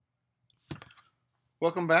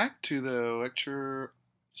Welcome back to the lecture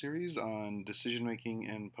series on decision making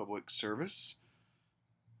and public service.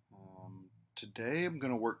 Today I'm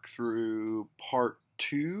going to work through part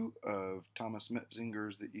two of Thomas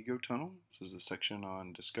Metzinger's The Ego Tunnel. This is a section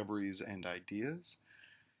on discoveries and ideas.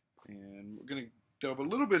 And we're going to delve a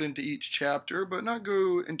little bit into each chapter, but not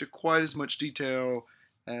go into quite as much detail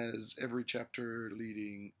as every chapter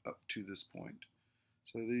leading up to this point.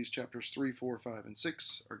 So these chapters 3, 4, 5, and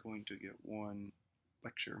 6 are going to get one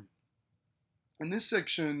lecture. In this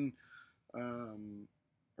section,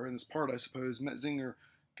 or in this part, I suppose, Metzinger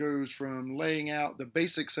goes from laying out the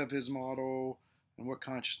basics of his model and what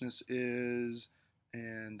consciousness is,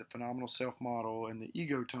 and the phenomenal self model and the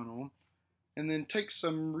ego tunnel, and then takes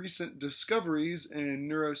some recent discoveries in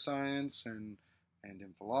neuroscience and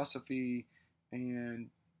in philosophy, and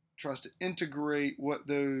tries to integrate what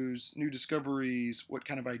those new discoveries, what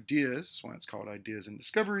kind of ideas, that's why it's called Ideas and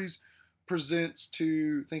Discoveries, presents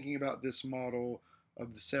to thinking about this model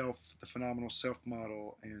of the self, the phenomenal self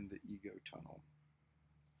model, and the ego tunnel.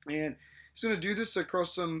 And he's going to do this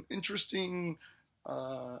across some interesting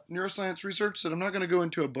neuroscience research that I'm not going to go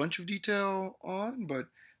into a bunch of detail on, but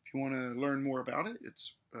if you want to learn more about it,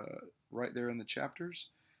 it's right there in the chapters.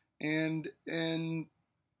 And in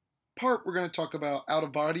part, we're going to talk about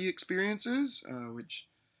out-of-body experiences, which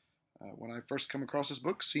when I first come across this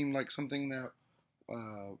book seemed like something that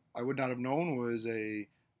I would not have known was a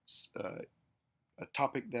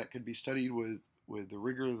topic that could be studied with the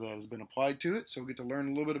rigor that has been applied to it. So we'll get to learn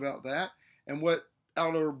a little bit about that and what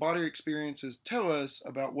outer body experiences tell us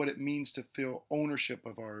about what it means to feel ownership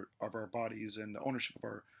of our bodies and ownership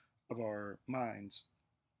of our minds.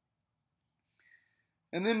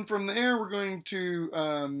 And then from there, we're going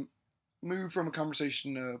to move from a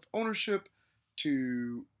conversation of ownership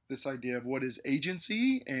to this idea of what is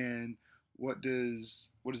agency and what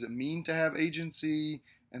does it mean to have agency,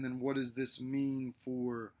 and then what does this mean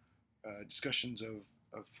for discussions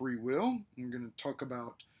of free will. We're going to talk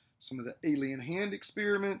about some of the alien hand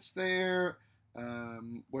experiments there,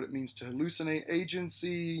 what it means to hallucinate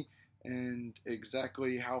agency, and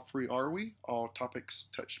exactly how free are we, all topics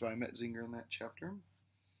touched by Metzinger in that chapter.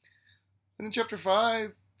 And in chapter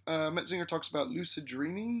 5, Metzinger talks about lucid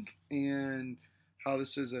dreaming and how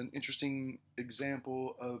this is an interesting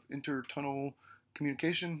example of intertunnel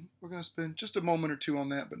communication. We're going to spend just a moment or two on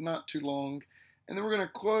that, but not too long. And then we're going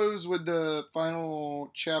to close with the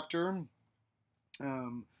final chapter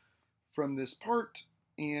from this part,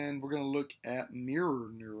 and we're going to look at mirror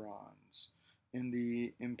neurons in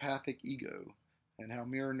the empathic ego and how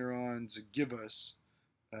mirror neurons give us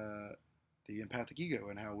the empathic ego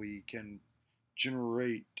and how we can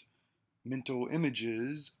generate mental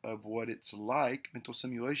images of what it's like, mental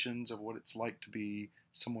simulations of what it's like to be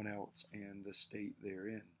someone else and the state they're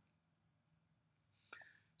in.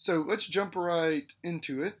 So let's jump right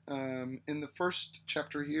into it. In the first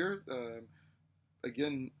chapter here,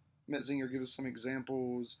 again, Metzinger gives us some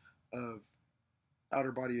examples of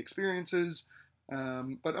outer body experiences, but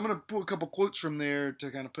I'm going to pull a couple quotes from there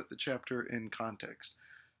to kind of put the chapter in context.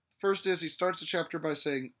 First is he starts the chapter by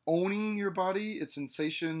saying, owning your body, its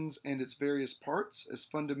sensations, and its various parts is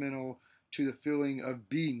fundamental to the feeling of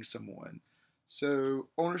being someone. So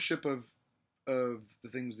ownership of the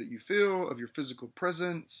things that you feel, of your physical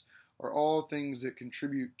presence, are all things that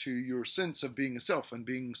contribute to your sense of being a self and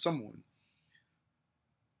being someone.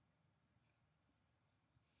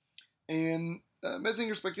 And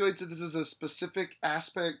Metzinger speculates that this is a specific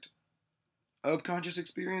aspect of conscious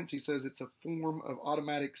experience. He says it's a form of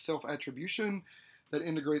automatic self-attribution that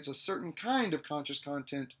integrates a certain kind of conscious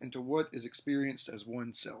content into what is experienced as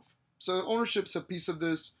oneself. So ownership's a piece of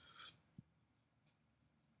this.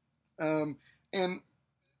 And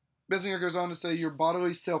Metzinger goes on to say your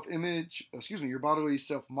bodily self-model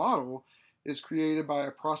is created by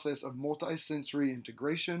a process of multisensory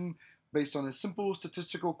integration based on a simple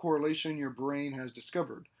statistical correlation your brain has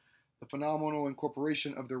discovered. The phenomenal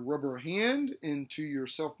incorporation of the rubber hand into your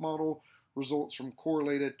self-model results from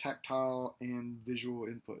correlated tactile and visual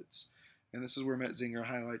inputs. And this is where Metzinger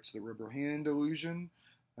highlights the rubber hand illusion.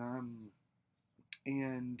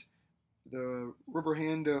 And the rubber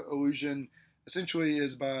hand illusion essentially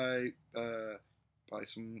is by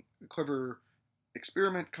some clever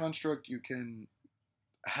experiment construct, you can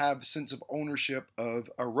have a sense of ownership of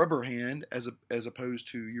a rubber hand as opposed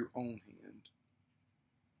to your own hand.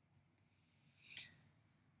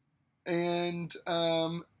 And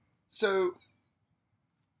so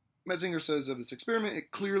Metzinger says of this experiment,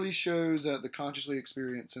 it clearly shows that the consciously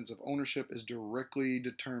experienced sense of ownership is directly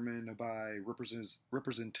determined by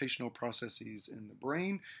representational processes in the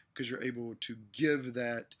brain, because you're able to give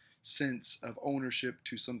that sense of ownership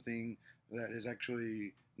to something that is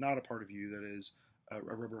actually not a part of you, that is a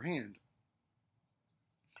rubber hand.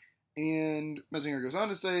 And Messinger goes on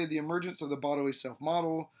to say the emergence of the bodily self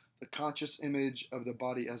model, the conscious image of the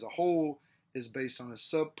body as a whole, is based on a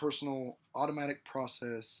subpersonal automatic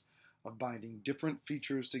process of binding different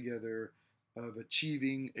features together, of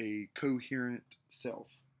achieving a coherent self.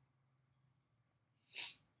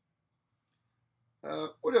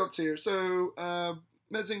 What else here? So,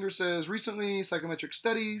 Metzinger says recently psychometric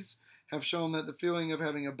studies have shown that the feeling of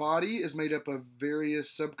having a body is made up of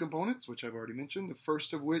various subcomponents, which I've already mentioned. The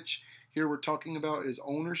first of which here we're talking about is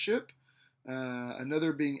ownership,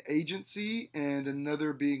 another being agency, and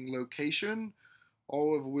another being location,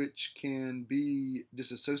 all of which can be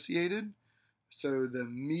disassociated. So the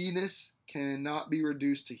me-ness cannot be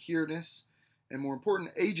reduced to here-ness, and more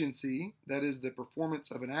important, agency, that is the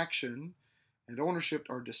performance of an action, and ownership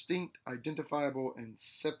are distinct, identifiable, and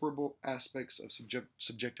separable aspects of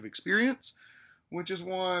subjective experience, which is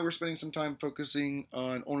why we're spending some time focusing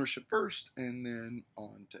on ownership first and then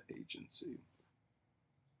on to agency.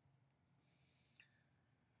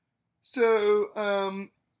 So,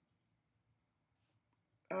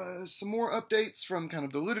 some more updates from kind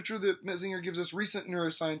of the literature that Metzinger gives us. Recent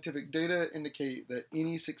neuroscientific data indicate that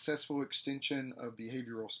any successful extension of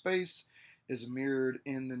behavioral space is mirrored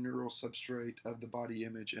in the neural substrate of the body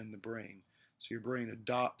image and the brain. So your brain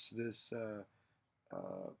adopts this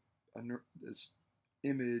this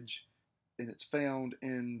image, and it's found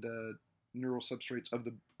in the neural substrates of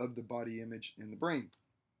the body image in the brain.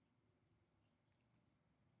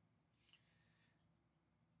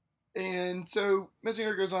 And so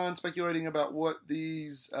Metzinger goes on speculating about what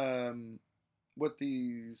these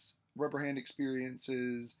rubber hand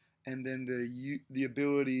experiences, and then the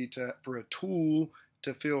ability for a tool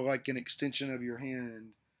to feel like an extension of your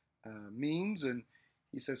hand means. And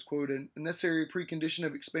he says, quote, a necessary precondition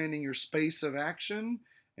of expanding your space of action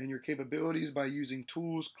and your capabilities by using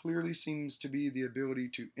tools clearly seems to be the ability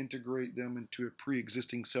to integrate them into a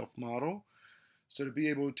pre-existing self-model. So to be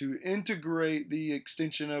able to integrate the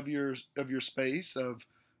extension of your space of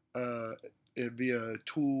via a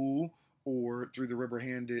tool or through the rubber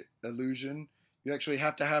hand illusion, you actually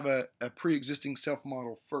have to have a pre-existing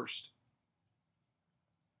self-model first.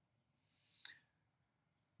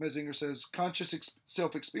 Metzinger says conscious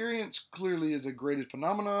self-experience clearly is a graded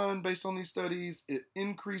phenomenon based on these studies. It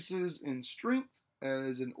increases in strength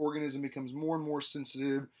as an organism becomes more and more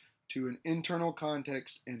sensitive to an internal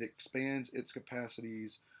context and expands its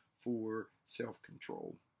capacities for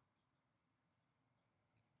self-control.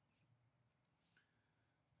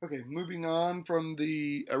 Okay, moving on from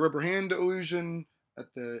the rubber hand illusion,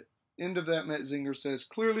 at the end of that, Metzinger says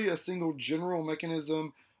clearly a single general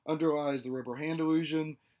mechanism underlies the rubber hand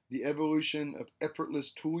illusion: the evolution of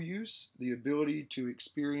effortless tool use, the ability to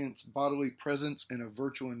experience bodily presence in a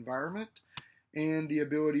virtual environment, and the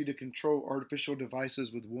ability to control artificial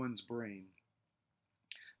devices with one's brain.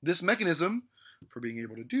 This mechanism, for being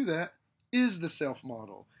able to do that, is the self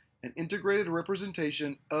model, an integrated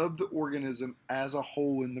representation of the organism as a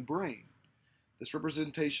whole in the brain. This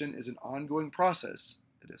representation is an ongoing process.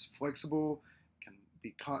 It is flexible, can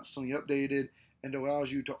be constantly updated, and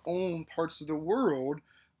allows you to own parts of the world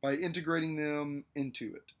by integrating them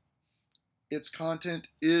into it. Its content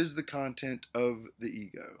is the content of the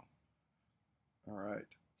ego. All right.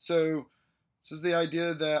 So this is the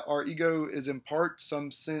idea that our ego is in part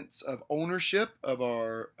some sense of ownership of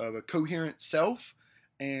a coherent self,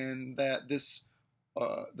 and that this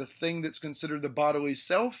the thing that's considered the bodily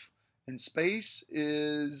self in space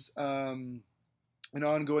is an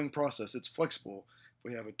ongoing process. It's flexible.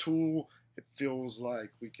 If we have a tool, it feels like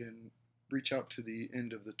we can reach out to the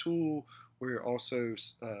end of the tool. We're also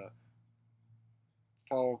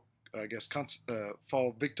fall, I guess,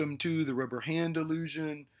 fall victim to the rubber hand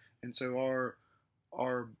illusion, and so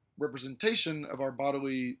our representation of our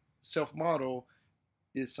bodily self model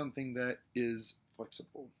is something that is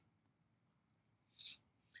flexible.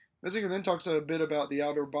 Metzinger then talks a bit about the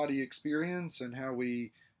outer body experience and how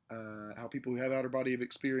people who have outer body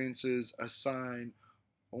experiences assign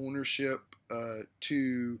ownership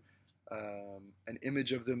to an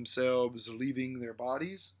image of themselves leaving their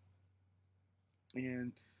bodies,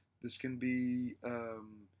 and this can be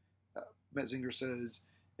Metzinger says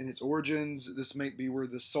in its origins, this may be where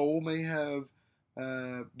the soul may have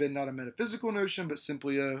been not a metaphysical notion, but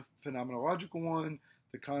simply a phenomenological one,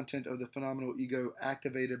 the content of the phenomenal ego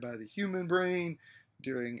activated by the human brain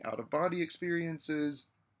during out-of-body experiences.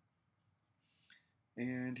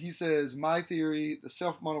 And he says, my theory, the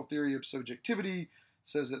self-model theory of subjectivity,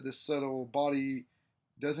 says that this subtle body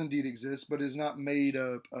does indeed exist, but is not made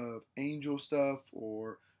up of angel stuff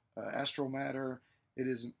or astral matter. It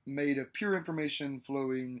is made of pure information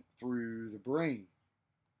flowing through the brain.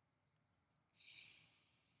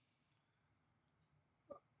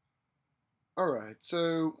 All right,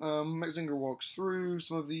 so Metzinger walks through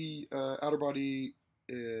some of the outer body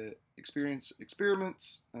experience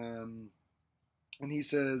experiments, and he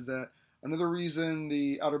says that another reason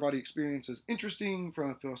the outer body experience is interesting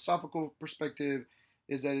from a philosophical perspective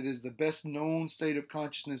is that it is the best known state of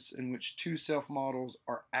consciousness in which two self models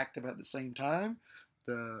are active at the same time.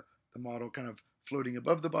 The model kind of floating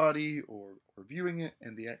above the body or viewing it,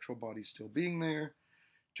 and the actual body still being there.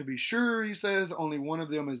 To be sure, he says, only one of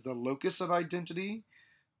them is the locus of identity,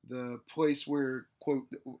 the place where, quote,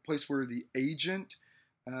 place where the agent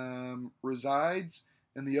resides,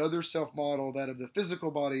 and the other self model, that of the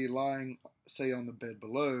physical body lying, say, on the bed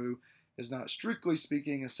below, is not strictly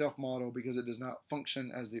speaking a self model because it does not function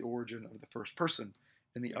as the origin of the first person.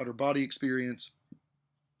 In the outer body experience,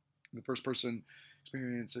 the first person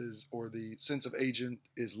experiences or the sense of agent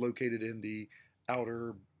is located in the out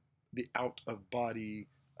of body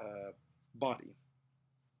body.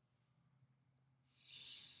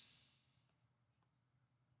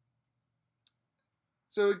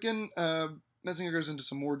 So again, Metzinger goes into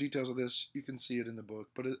some more details of this. You can see it in the book,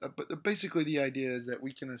 but basically the idea is that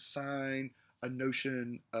we can assign a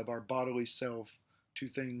notion of our bodily self to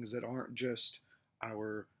things that aren't just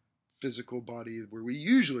our physical body, where we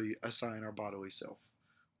usually assign our bodily self.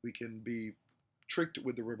 We can be tricked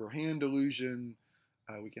with the rubber hand illusion.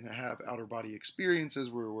 We can have outer body experiences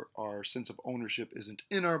where our sense of ownership isn't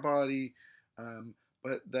in our body,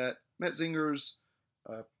 but that Metzinger's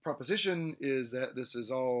proposition is that this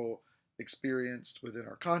is all experienced within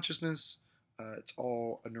our consciousness. It's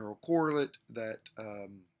all a neural correlate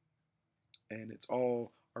and it's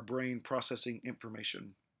all our brain processing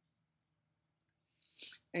information.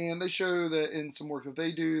 And they show that in some work that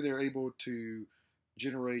they do, they're able to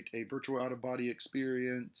generate a virtual out-of-body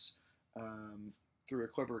experience through a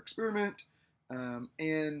clever experiment.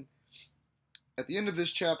 And at the end of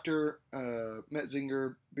this chapter,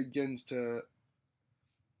 Metzinger begins to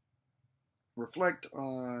reflect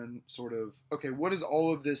on sort of, okay, what does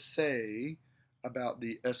all of this say about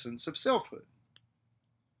the essence of selfhood?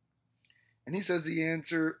 And he says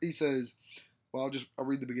well, I'll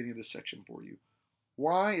read the beginning of this section for you.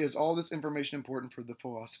 Why is all this information important for the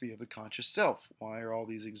philosophy of the conscious self? Why are all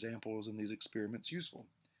these examples and these experiments useful?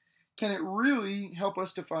 Can it really help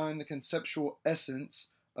us define the conceptual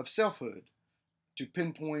essence of selfhood, to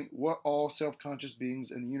pinpoint what all self-conscious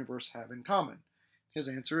beings in the universe have in common? His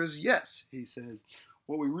answer is yes. He says,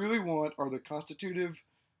 what we really want are the constitutive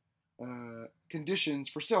conditions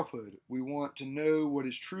for selfhood. We want to know what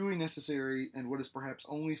is truly necessary and what is perhaps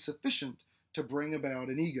only sufficient to bring about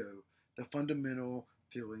an ego, the fundamental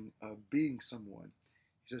feeling of being someone.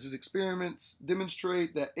 He says his experiments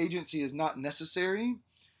demonstrate that agency is not necessary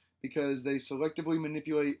because they selectively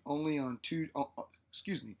manipulate only two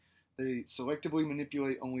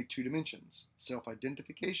dimensions: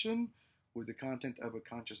 self-identification with the content of a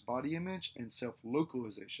conscious body image and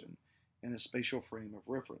self-localization in a spatial frame of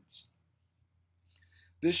reference.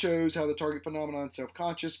 This shows how the target phenomenon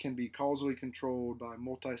self-conscious can be causally controlled by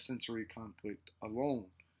multisensory conflict alone.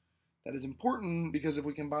 That is important because if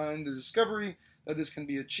we combine the discovery that this can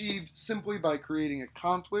be achieved simply by creating a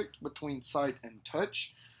conflict between sight and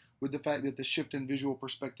touch with the fact that the shift in visual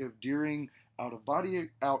perspective during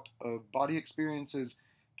out-of-body experiences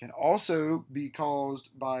can also be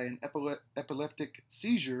caused by an epileptic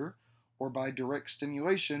seizure or by direct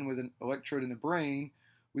stimulation with an electrode in the brain,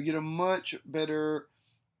 we get a much better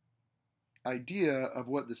idea of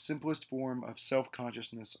what the simplest form of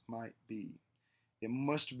self-consciousness might be. It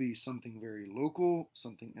must be something very local,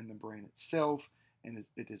 something in the brain itself, and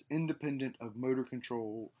it is independent of motor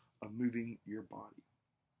control of moving your body.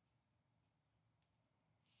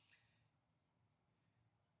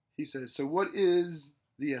 He says, so what is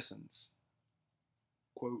the essence?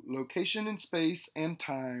 Quote, location in space and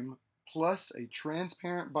time plus a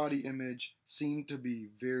transparent body image seem to be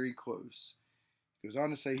very close. He goes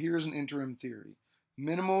on to say, here's an interim theory.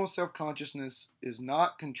 Minimal self-consciousness is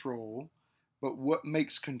not control, but what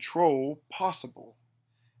makes control possible.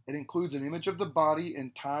 It includes an image of the body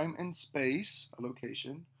in time and space, a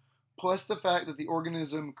location, plus the fact that the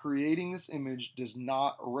organism creating this image does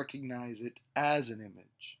not recognize it as an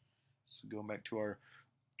image. So going back to our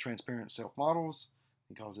transparent self models,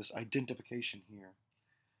 he calls this identification here.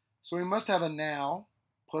 So we must have a now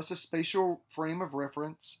plus a spatial frame of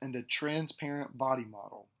reference and a transparent body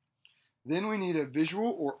model. Then we need a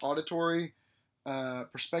visual or auditory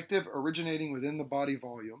perspective originating within the body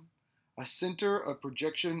volume, a center of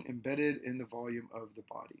projection embedded in the volume of the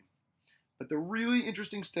body. But the really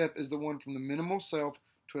interesting step is the one from the minimal self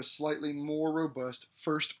to a slightly more robust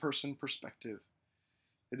first person perspective.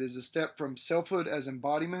 It is a step from selfhood as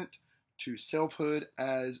embodiment to selfhood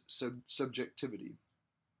as subjectivity.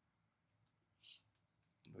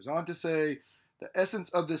 It goes on to say the essence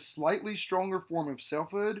of this slightly stronger form of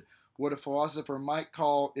selfhood, what a philosopher might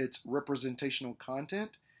call its representational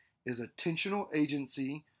content, is attentional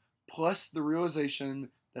agency plus the realization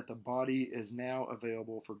that the body is now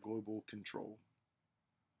available for global control.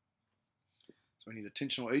 So I need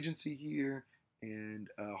attentional agency here and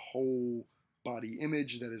a whole body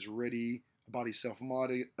image that is ready, a body self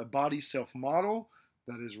model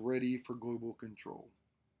that is ready for global control.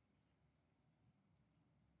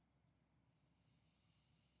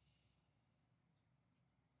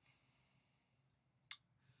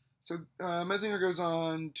 So Messinger goes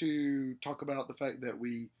on to talk about the fact that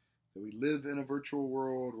we live in a virtual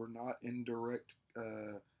world. We're not in direct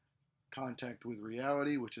contact with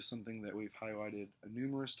reality, which is something that we've highlighted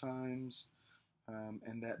numerous times,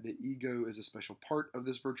 and that the ego is a special part of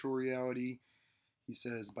this virtual reality. He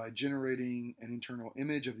says by generating an internal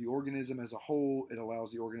image of the organism as a whole, it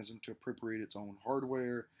allows the organism to appropriate its own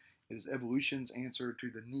hardware. It is evolution's answer to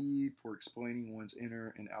the need for explaining one's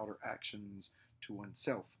inner and outer actions to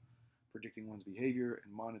oneself, predicting one's behavior,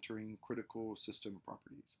 and monitoring critical system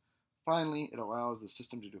properties. Finally, it allows the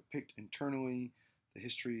system to depict internally the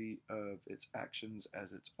history of its actions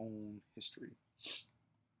as its own history.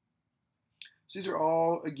 So these are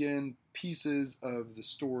all, again, pieces of the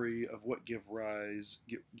story of what gives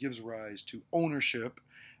rise to ownership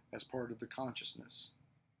as part of the consciousness.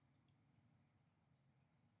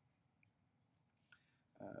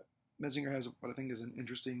 Messinger has what I think is an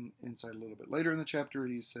interesting insight a little bit later in the chapter.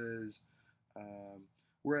 He says,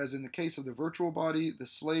 whereas in the case of the virtual body, the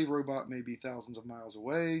slave robot may be thousands of miles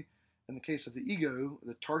away. In the case of the ego,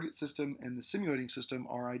 the target system and the simulating system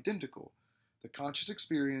are identical. The conscious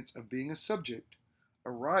experience of being a subject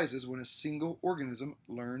arises when a single organism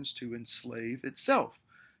learns to enslave itself,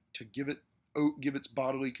 to give its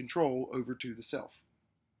bodily control over to the self.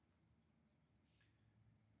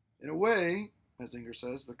 In a way, Messinger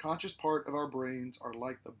says, the conscious part of our brains are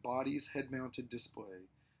like the body's head-mounted display.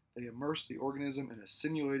 They immerse the organism in a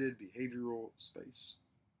simulated behavioral space.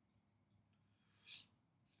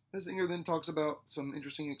 Messinger then talks about some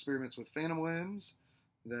interesting experiments with phantom limbs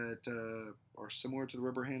that are similar to the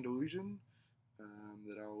rubber hand illusion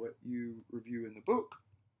that I'll let you review in the book.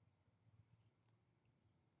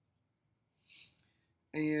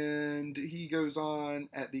 And he goes on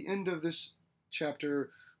at the end of this chapter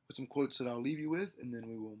with some quotes that I'll leave you with, and then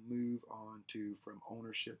we will move on to from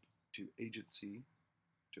ownership to agency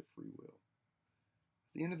to free will.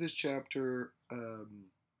 At the end of this chapter,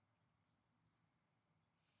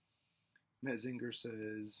 Metzinger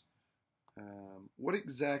says, what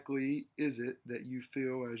exactly is it that you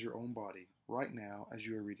feel as your own body right now as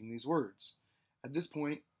you are reading these words? At this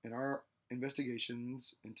point in our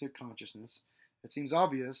investigations into consciousness, it seems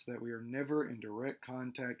obvious that we are never in direct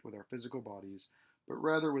contact with our physical bodies, but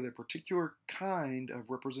rather with a particular kind of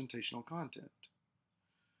representational content.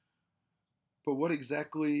 But what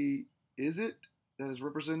exactly is it that is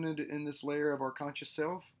represented in this layer of our conscious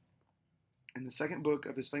self? In the second book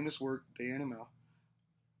of his famous work, De Anima,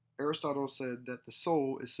 Aristotle said that the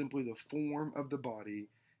soul is simply the form of the body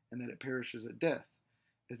and that it perishes at death.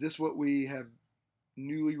 Is this what we have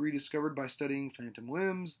newly rediscovered by studying phantom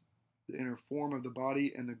limbs, the inner form of the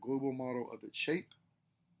body, and the global model of its shape?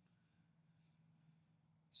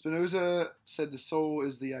 Spinoza said the soul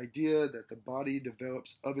is the idea that the body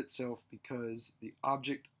develops of itself because the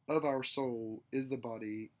object of our soul is the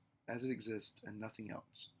body as it exists and nothing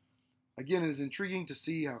else. Again, it is intriguing to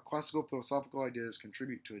see how classical philosophical ideas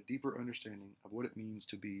contribute to a deeper understanding of what it means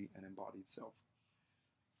to be an embodied self.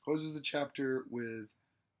 Closes the chapter with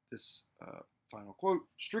this final quote.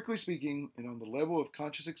 Strictly speaking, and on the level of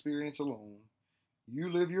conscious experience alone,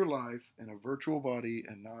 you live your life in a virtual body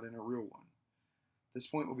and not in a real one. This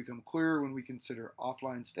point will become clearer when we consider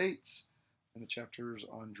offline states and the chapters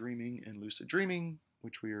on dreaming and lucid dreaming,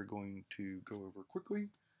 which we are going to go over quickly.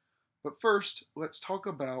 But first, let's talk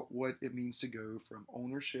about what it means to go from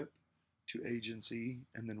ownership to agency,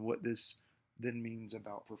 and then what this then means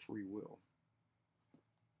about for free will.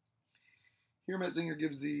 Here, Metzinger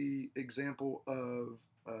gives the example of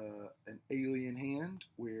an alien hand,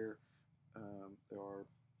 where there are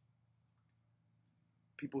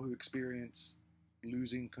people who experience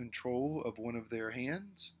losing control of one of their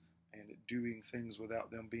hands, and doing things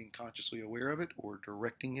without them being consciously aware of it or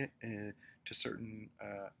directing it to certain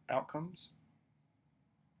outcomes.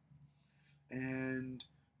 And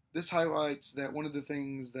this highlights that one of the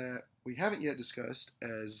things that we haven't yet discussed,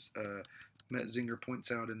 as Metzinger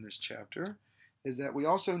points out in this chapter, is that we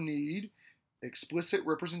also need explicit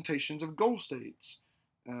representations of goal states,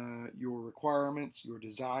 your requirements, your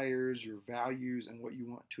desires, your values, and what you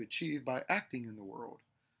want to achieve by acting in the world.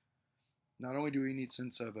 Not only do we need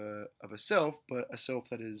sense of a self, but a self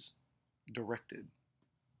that is directed.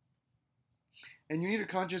 And you need a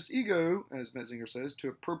conscious ego, as Metzinger says, to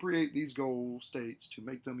appropriate these goal states to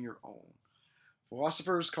make them your own.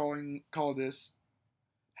 Philosophers call this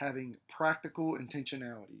having practical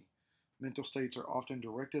intentionality. Mental states are often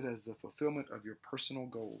directed as the fulfillment of your personal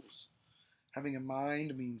goals. Having a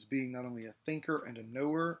mind means being not only a thinker and a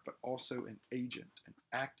knower, but also an agent, an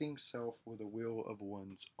acting self with a will of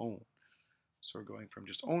one's own. So we're going from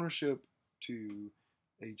just ownership to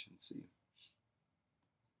agency.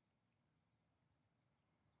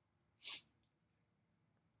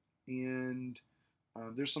 And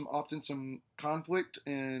there's often some conflict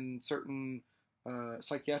in certain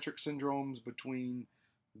psychiatric syndromes between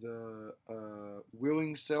the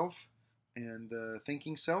willing self and the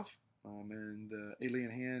thinking self. And the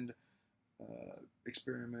alien hand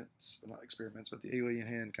not experiments, but the alien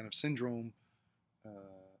hand kind of syndrome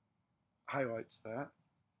highlights that.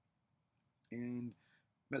 And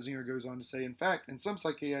Metzinger goes on to say, in fact, in some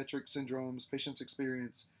psychiatric syndromes, patients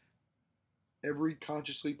experience every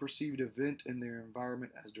consciously perceived event in their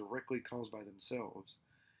environment as directly caused by themselves.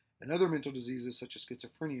 In other mental diseases, such as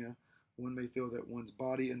schizophrenia, one may feel that one's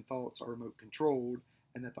body and thoughts are remote controlled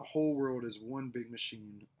and that the whole world is one big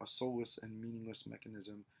machine, a soulless and meaningless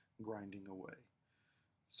mechanism grinding away.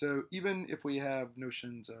 So even if we have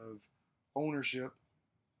notions of ownership,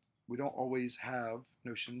 we don't always have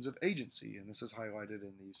notions of agency, and this is highlighted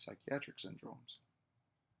in these psychiatric syndromes.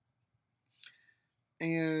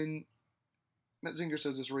 And Metzinger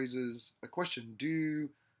says this raises a question: do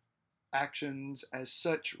actions as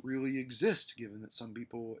such really exist, given that some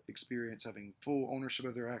people experience having full ownership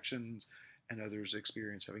of their actions and others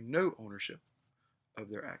experience having no ownership of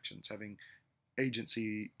their actions, having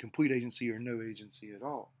agency, complete agency, or no agency at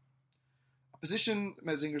all? A position,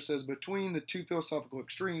 Metzinger says, between the two philosophical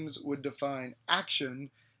extremes would define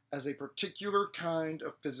action as a particular kind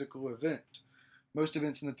of physical event. Most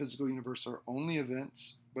events in the physical universe are only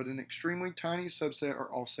events, but an extremely tiny subset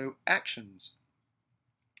are also actions.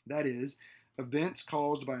 That is, events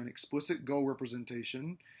caused by an explicit goal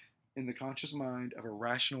representation in the conscious mind of a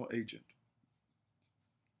rational agent.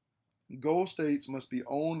 Goal states must be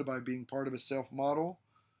owned by being part of a self model.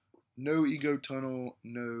 No ego tunnel,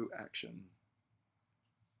 no action.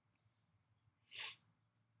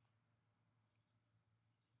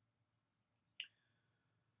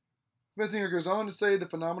 Metzinger goes on to say the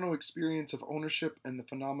phenomenal experience of ownership and the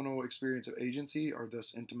phenomenal experience of agency are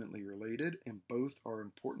thus intimately related, and both are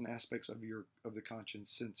important aspects of the conscious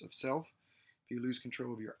sense of self. If you lose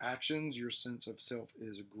control of your actions, your sense of self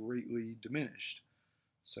is greatly diminished.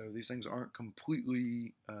 So these things aren't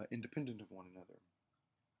completely independent of one another.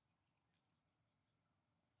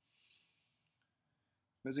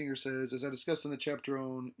 Metzinger says, as I discussed in the chapter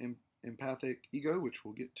on empathic ego, which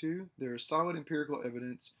we'll get to, there is solid empirical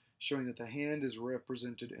evidence showing that the hand is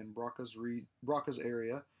represented in Broca's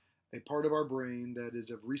area, a part of our brain that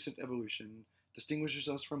is of recent evolution, distinguishes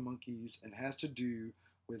us from monkeys, and has to do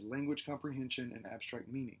with language comprehension and abstract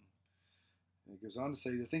meaning. And it goes on to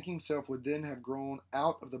say the thinking self would then have grown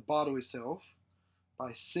out of the bodily self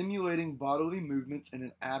by simulating bodily movements in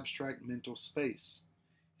an abstract mental space.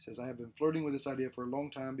 He says, I have been flirting with this idea for a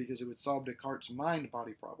long time because it would solve Descartes'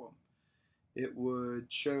 mind-body problem. It would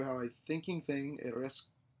show how a thinking thing, res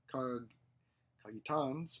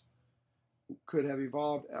cogitans, could have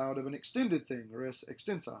evolved out of an extended thing, res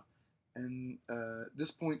extensa. And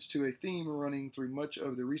this points to a theme running through much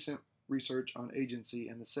of the recent research on agency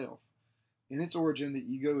and the self. In its origin,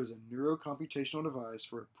 the ego is a neurocomputational device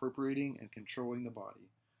for appropriating and controlling the body.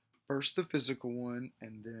 First the physical one,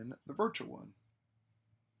 and then the virtual one.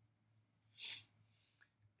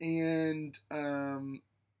 And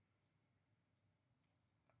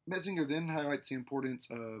Metzinger then highlights the importance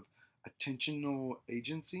of attentional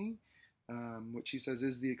agency, which he says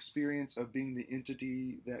is the experience of being the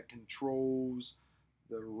entity that controls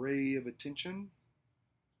the ray of attention.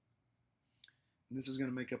 And this is going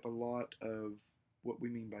to make up a lot of what we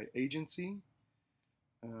mean by agency.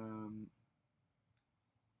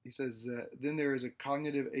 He says that then there is a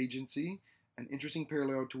cognitive agency, an interesting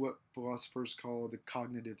parallel to what philosophers call the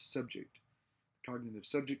cognitive subject. The cognitive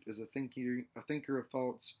subject is a thinker of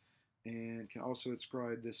thoughts and can also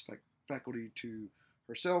ascribe this faculty to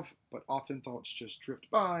herself, but often thoughts just drift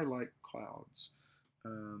by like clouds.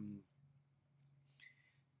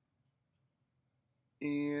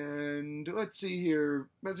 And let's see here.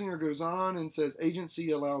 Metzinger goes on and says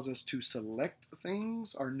agency allows us to select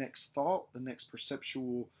things, our next thought, the next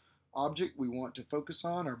perceptual object we want to focus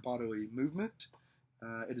on, our bodily movement.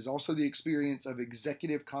 It is also the experience of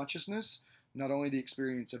executive consciousness, not only the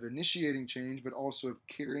experience of initiating change, but also of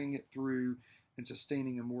carrying it through and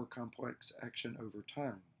sustaining a more complex action over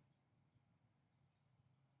time.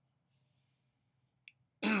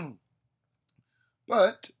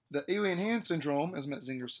 But the alien hand syndrome, as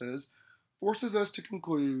Metzinger says, forces us to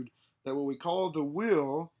conclude that what we call the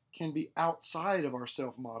will can be outside of our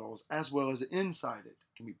self models as well as inside it.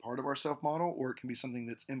 It can be part of our self model, or it can be something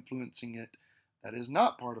that's influencing it that is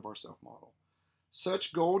not part of our self model.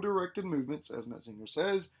 Such goal directed movements, as Metzinger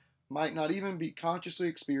says, might not even be consciously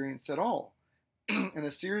experienced at all. In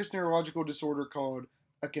a serious neurological disorder called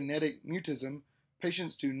akinetic mutism,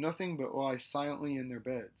 patients do nothing but lie silently in their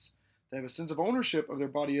beds. They have a sense of ownership of their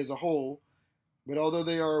body as a whole, but although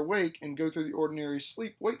they are awake and go through the ordinary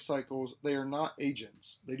sleep-wake cycles, they are not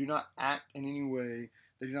agents. They do not act in any way.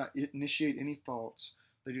 They do not initiate any thoughts.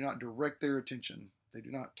 They do not direct their attention. They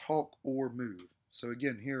do not talk or move. So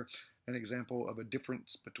again, here an example of a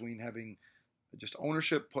difference between having just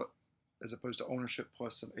ownership as opposed to ownership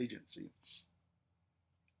plus some agency.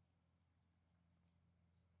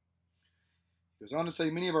 He goes on to say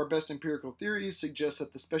many of our best empirical theories suggest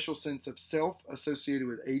that the special sense of self associated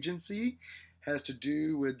with agency has to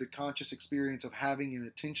do with the conscious experience of having an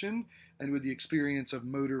attention and with the experience of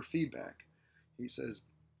motor feedback. He says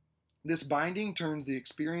this binding turns the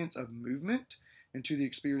experience of movement into the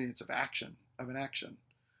experience of an action.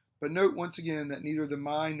 But note once again that neither the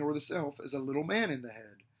mind nor the self is a little man in the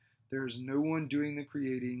head. There is no one doing the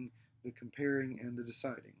creating, the comparing, and the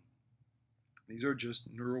deciding. These are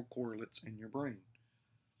just neural correlates in your brain.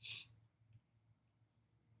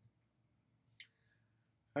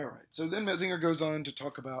 All right, so then Metzinger goes on to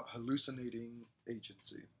talk about hallucinating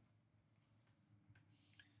agency.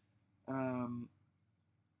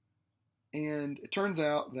 And it turns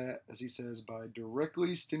out that, as he says, by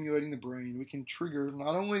directly stimulating the brain, we can trigger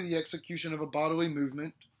not only the execution of a bodily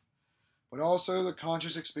movement, but also the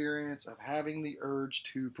conscious experience of having the urge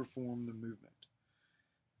to perform the movement.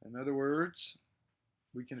 In other words,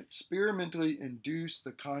 we can experimentally induce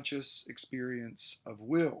the conscious experience of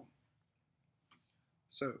will.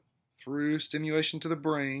 So, through stimulation to the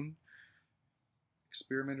brain,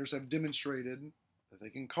 experimenters have demonstrated that they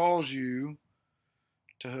can cause you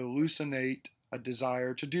to hallucinate a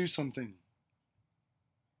desire to do something.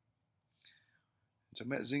 And so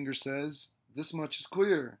Metzinger says, this much is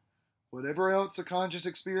clear. Whatever else the conscious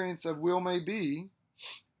experience of will may be,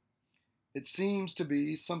 it seems to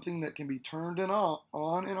be something that can be turned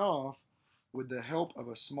on and off with the help of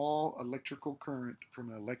a small electrical current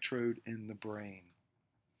from an electrode in the brain.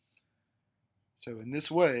 So in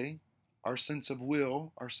this way, our sense of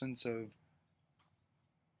will, our sense of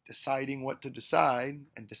deciding what to decide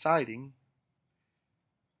and deciding,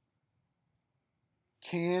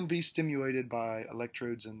 can be stimulated by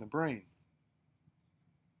electrodes in the brain.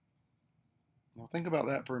 Now think about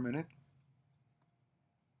that for a minute.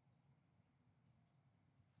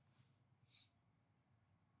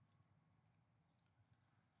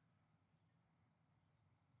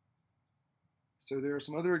 So there are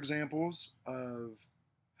some other examples of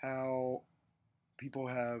how people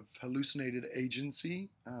have hallucinated agency,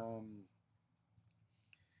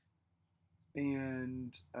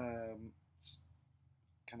 and it's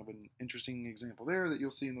kind of an interesting example there that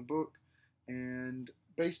you'll see in the book. And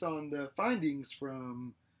based on the findings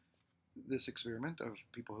from this experiment of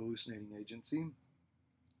people hallucinating agency,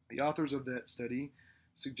 the authors of that study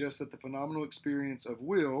suggest that the phenomenal experience of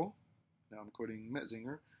will, now I'm quoting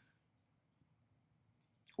Metzinger,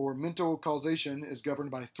 or mental causation is governed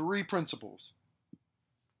by three principles.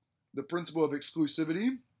 The principle of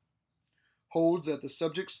exclusivity holds that the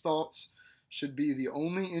subject's thoughts should be the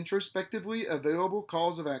only introspectively available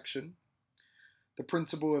cause of action. The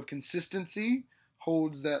principle of consistency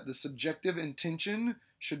holds that the subjective intention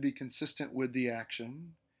should be consistent with the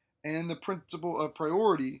action. And the principle of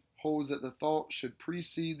priority holds that the thought should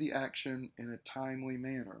precede the action in a timely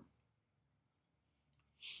manner.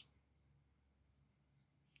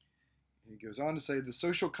 He goes on to say the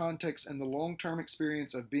social context and the long-term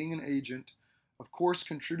experience of being an agent, of course,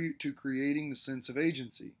 contribute to creating the sense of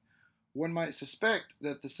agency. One might suspect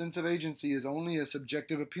that the sense of agency is only a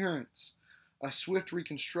subjective appearance, a swift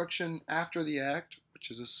reconstruction after the act,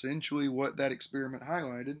 which is essentially what that experiment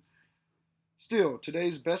highlighted, Still,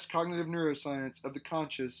 today's best cognitive neuroscience of the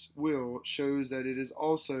conscious will shows that it is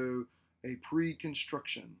also a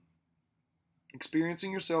pre-construction.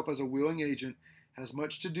 Experiencing yourself as a willing agent has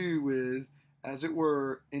much to do with, as it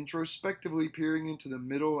were, introspectively peering into the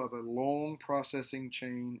middle of a long processing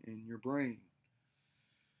chain in your brain.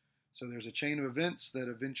 So there's a chain of events that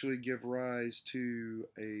eventually give rise to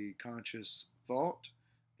a conscious thought,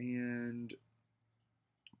 and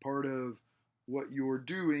part of what you're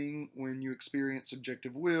doing when you experience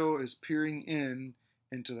subjective will is peering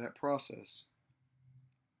into that process.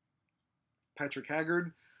 Patrick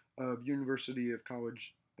Haggard of University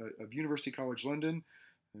College London,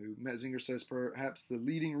 who Metzinger says perhaps the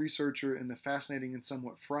leading researcher in the fascinating and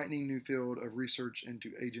somewhat frightening new field of research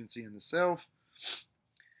into agency in the self,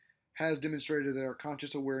 has demonstrated that our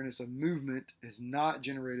conscious awareness of movement is not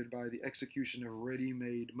generated by the execution of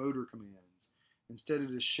ready-made motor commands. Instead,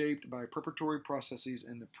 it is shaped by preparatory processes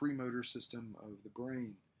in the premotor system of the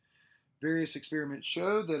brain. Various experiments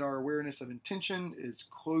show that our awareness of intention is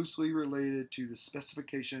closely related to the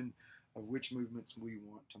specification of which movements we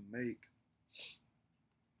want to make.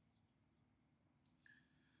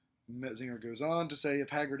 Metzinger goes on to say, if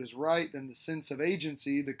Haggard is right, then the sense of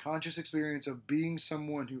agency, the conscious experience of being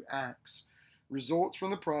someone who acts, results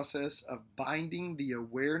from the process of binding the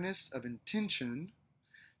awareness of intention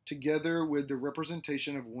together with the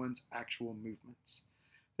representation of one's actual movements.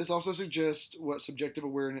 This also suggests what subjective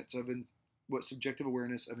awareness of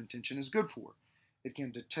intention is good for. It can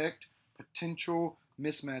detect potential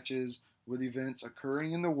mismatches with events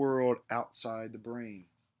occurring in the world outside the brain.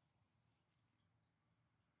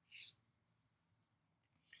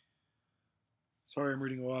 Sorry, I'm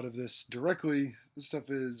reading a lot of this directly. This stuff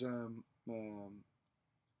is there's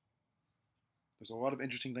a lot of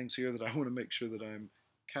interesting things here that I want to make sure that I'm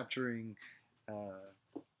capturing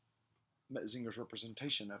Metzinger's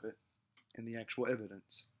representation of it in the actual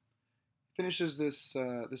evidence. Finishes this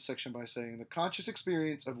section by saying the conscious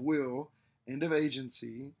experience of will and of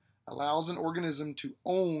agency allows an organism to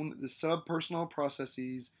own the subpersonal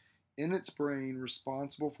processes in its brain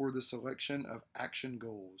responsible for the selection of action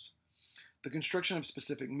goals, the construction of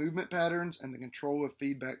specific movement patterns, and the control of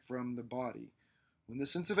feedback from the body. When the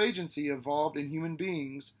sense of agency evolved in human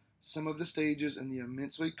beings, some of the stages in the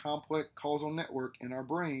immensely complex causal network in our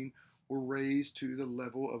brain were raised to the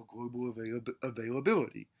level of global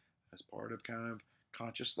availability as part of kind of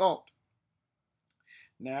conscious thought.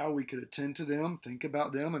 Now we could attend to them, think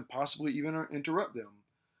about them, and possibly even interrupt them.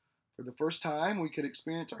 For the first time, we could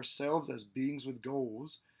experience ourselves as beings with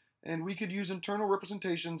goals, and we could use internal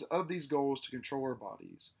representations of these goals to control our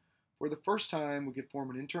bodies. For the first time, we could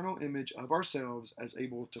form an internal image of ourselves as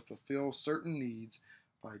able to fulfill certain needs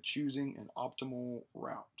by choosing an optimal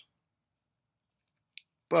route.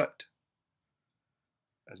 But,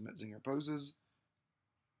 as Metzinger poses,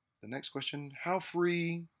 the next question, how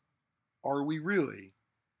free are we really?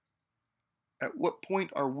 At what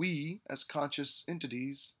point are we, as conscious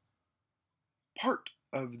entities, part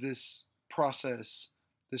of this process,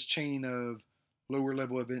 this chain of lower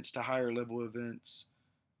level events to higher level events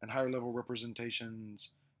and higher level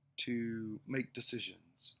representations to make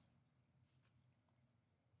decisions?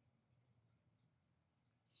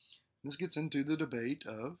 This gets into the debate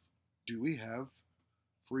of, do we have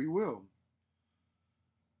free will?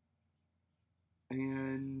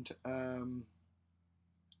 And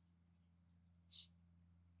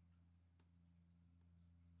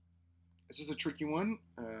this is a tricky one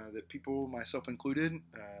that people, myself included,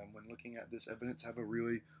 when looking at this evidence, have a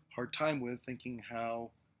really hard time with, thinking how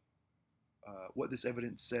what this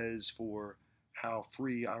evidence says for how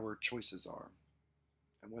free our choices are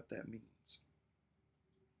and what that means.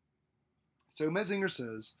 So Metzinger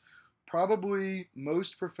says, probably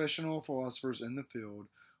most professional philosophers in the field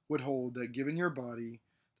would hold that given your body,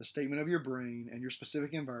 the statement of your brain, and your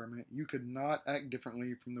specific environment, you could not act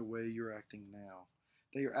differently from the way you're acting now.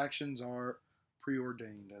 That your actions are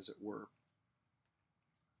preordained, as it were.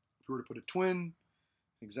 If you were to put a twin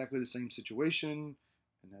in exactly the same situation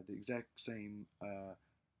and had the exact same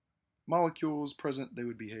molecules present, they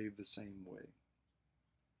would behave the same way.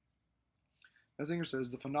 Metzinger says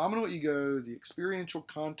the phenomenal ego, the experiential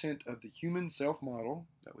content of the human self model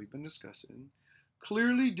that we've been discussing,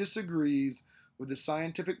 clearly disagrees with the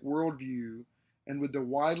scientific worldview and with the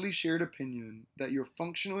widely shared opinion that your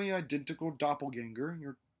functionally identical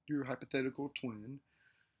doppelganger, your hypothetical twin,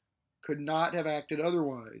 could not have acted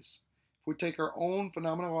otherwise. If we take our own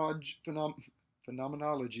phenomenology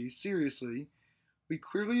seriously, we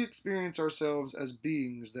clearly experience ourselves as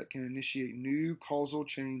beings that can initiate new causal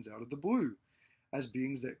chains out of the blue, as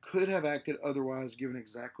beings that could have acted otherwise given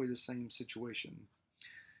exactly the same situation.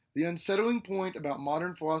 The unsettling point about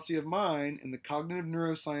modern philosophy of mind and the cognitive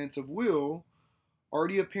neuroscience of will,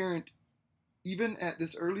 already apparent even at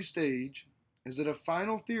this early stage, is that a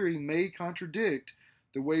final theory may contradict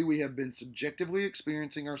the way we have been subjectively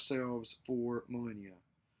experiencing ourselves for millennia.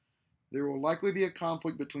 There will likely be a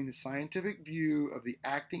conflict between the scientific view of the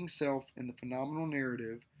acting self and the phenomenal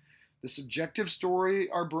narrative, the subjective story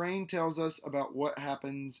our brain tells us about what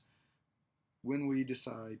happens when we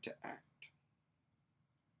decide to act.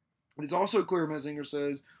 It is also clear, Metzinger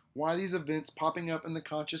says, why these events popping up in the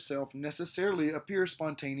conscious self necessarily appear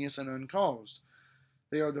spontaneous and uncaused.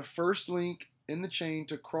 They are the first link in the chain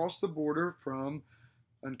to cross the border from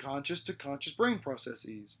unconscious to conscious brain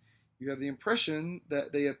processes. You have the impression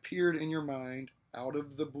that they appeared in your mind out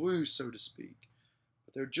of the blue, so to speak,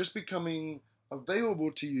 but they're just becoming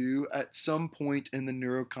available to you at some point in the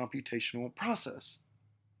neurocomputational process.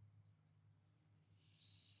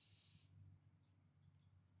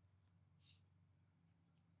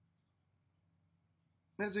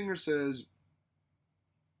 Metzinger says,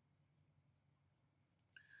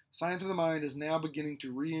 science of the mind is now beginning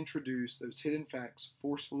to reintroduce those hidden facts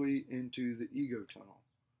forcefully into the ego tunnel.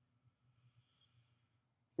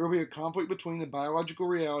 There will be a conflict between the biological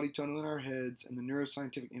reality tunnel in our heads and the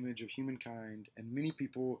neuroscientific image of humankind, and many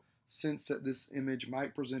people sense that this image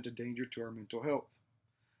might present a danger to our mental health.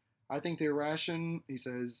 I think the irration, he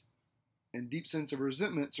says, and deep sense of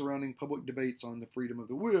resentment surrounding public debates on the freedom of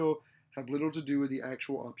the will have little to do with the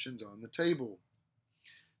actual options on the table.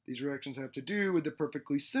 These reactions have to do with the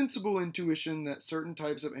perfectly sensible intuition that certain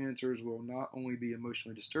types of answers will not only be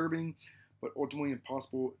emotionally disturbing, but ultimately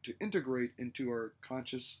impossible to integrate into our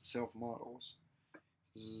conscious self models.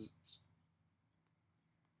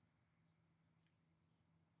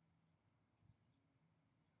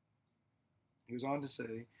 He goes on to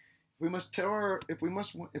say,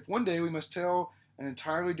 if one day we must tell an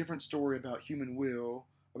entirely different story about human will,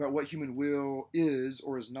 about what human will is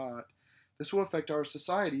or is not, this will affect our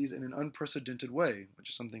societies in an unprecedented way, which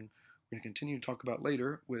is something we're going to continue to talk about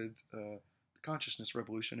later with the consciousness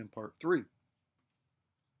revolution in part 3.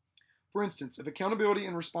 For instance, if accountability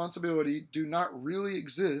and responsibility do not really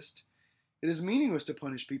exist, it is meaningless to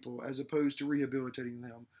punish people as opposed to rehabilitating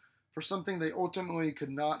them for something they ultimately could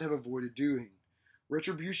not have avoided doing.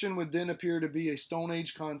 Retribution would then appear to be a Stone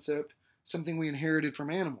Age concept, something we inherited from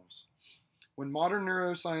animals. When modern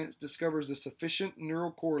neuroscience discovers the sufficient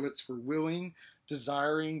neural correlates for willing,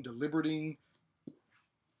 desiring, deliberating,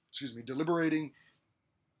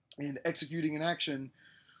 and executing an action,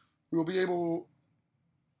 we will be able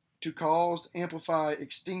to cause, amplify,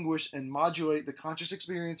 extinguish, and modulate the conscious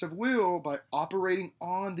experience of will by operating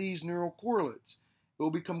on these neural correlates. It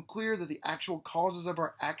will become clear that the actual causes of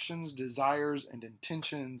our actions, desires, and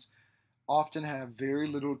intentions often have very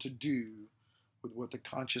little to do with what the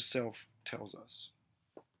conscious self tells us,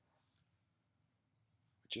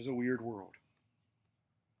 which is a weird world.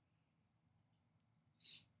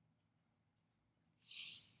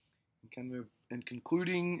 And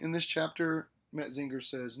concluding in this chapter, Metzinger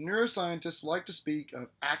says, neuroscientists like to speak of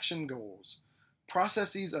action goals,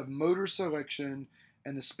 processes of motor selection,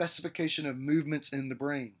 and the specification of movements in the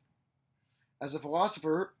brain. As a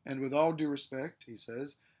philosopher, and with all due respect, he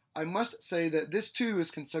says, I must say that this too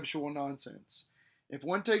is conceptual nonsense. If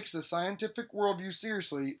one takes the scientific worldview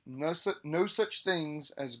seriously, no such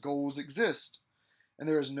things as goals exist, and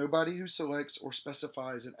there is nobody who selects or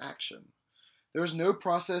specifies an action. There is no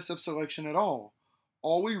process of selection at all.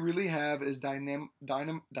 All we really have is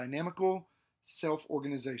dynamical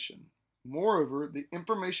self-organization. Moreover, the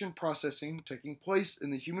information processing taking place in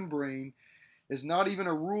the human brain is not even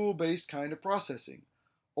a rule-based kind of processing.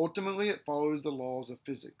 Ultimately, it follows the laws of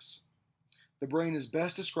physics. The brain is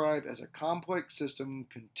best described as a complex system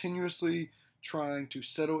continuously trying to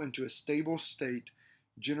settle into a stable state,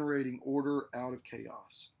 generating order out of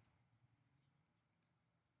chaos.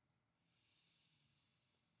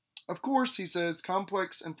 Of course, he says,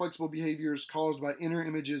 complex and flexible behaviors caused by inner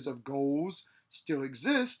images of goals still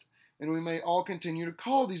exist, and we may all continue to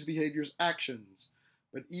call these behaviors actions.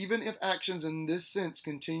 But even if actions in this sense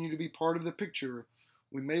continue to be part of the picture,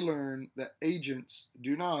 we may learn that agents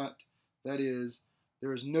do not, that is,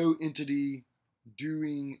 there is no entity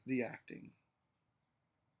doing the acting.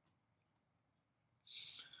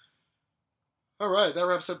 All right, that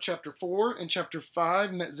wraps up chapter 4. In chapter 5,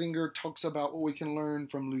 Metzinger talks about what we can learn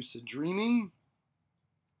from lucid dreaming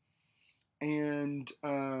and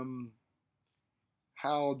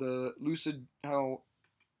how lucid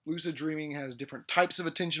dreaming has different types of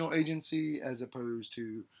attentional agency as opposed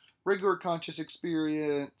to regular conscious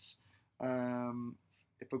experience.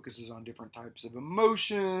 It focuses on different types of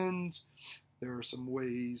emotions. There are some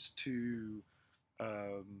ways to,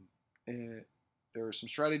 um, there are some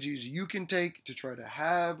strategies you can take to try to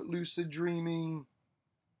have lucid dreaming.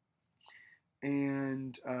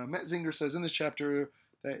 And Metzinger says in this chapter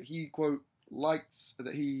that he, quote, likes,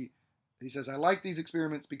 that he says, I like these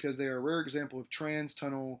experiments because they are a rare example of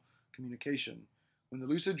trans-tunnel communication. When the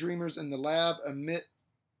lucid dreamer in the lab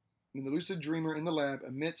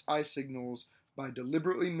emits eye signals by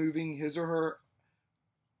deliberately moving his or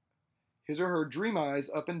her dream eyes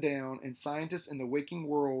up and down, and scientists in the waking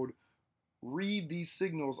world read these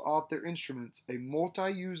signals off their instruments, a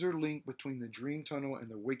multi-user link between the dream tunnel and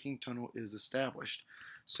the waking tunnel is established.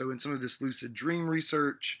 So in some of this lucid dream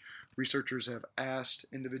research, researchers have asked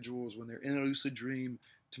individuals when they're in a lucid dream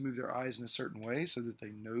to move their eyes in a certain way so that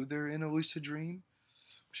they know they're in a lucid dream,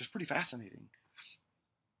 which is pretty fascinating.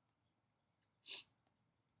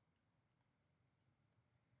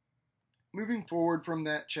 Moving forward from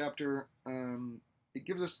that chapter, it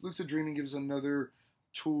gives us, lucid dreaming gives another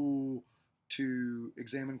tool to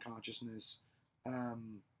examine consciousness.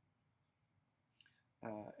 And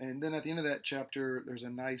then at the end of that chapter, there's a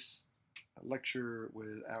nice lecture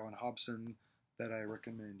with Alan Hobson that I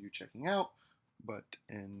recommend you checking out. But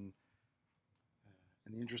in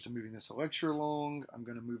the interest of moving this lecture along, I'm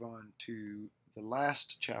going to move on to the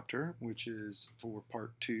last chapter, which is for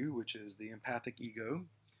part 2, which is the empathic ego.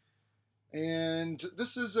 And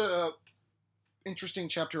this is a interesting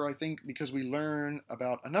chapter, I think, because we learn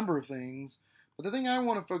about a number of things. But the thing I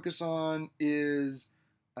want to focus on is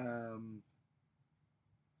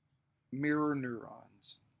mirror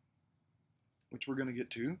neurons, which we're going to get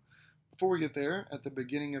to. Before we get there, at the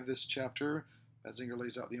beginning of this chapter, Metzinger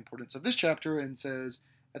lays out the importance of this chapter and says,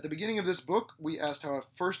 at the beginning of this book, we asked how a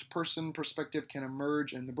first-person perspective can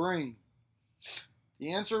emerge in the brain.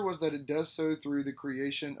 The answer was that it does so through the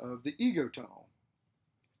creation of the ego tunnel.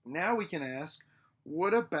 Now we can ask,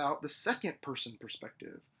 what about the second-person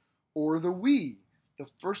perspective, or the we, the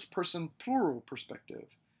first-person plural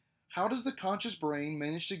perspective? How does the conscious brain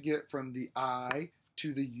manage to get from the I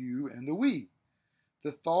to the you and the we?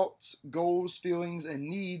 The thoughts, goals, feelings, and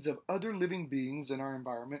needs of other living beings in our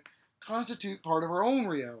environment constitute part of our own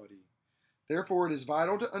reality. Therefore, it is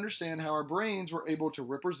vital to understand how our brains were able to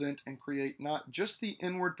represent and create not just the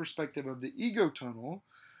inward perspective of the ego tunnel,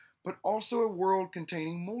 but also a world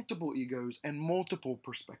containing multiple egos and multiple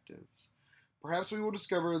perspectives. Perhaps we will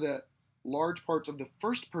discover that large parts of the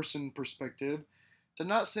first-person perspective did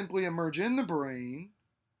not simply emerge in the brain,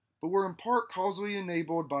 but were in part causally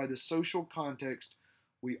enabled by the social context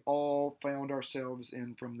we all found ourselves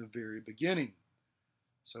in from the very beginning.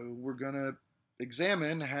 So we're going to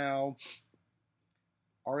examine how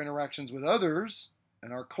our interactions with others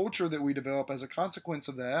and our culture that we develop as a consequence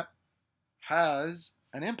of that has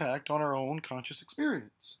an impact on our own conscious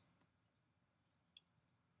experience.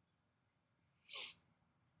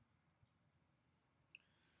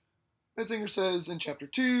 Metzinger says in chapter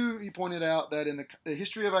 2, he pointed out that in the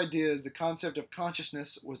history of ideas, the concept of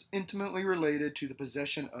consciousness was intimately related to the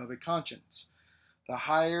possession of a conscience, the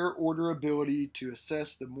higher order ability to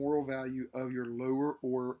assess the moral value of your lower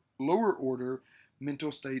order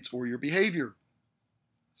mental states or your behavior.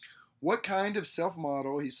 What kind of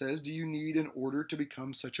self-model, he says, do you need in order to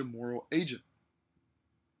become such a moral agent?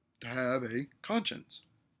 To have a conscience.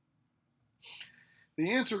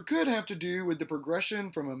 The answer could have to do with the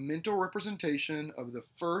progression from a mental representation of the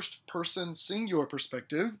first-person singular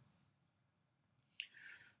perspective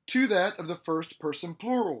to that of the first-person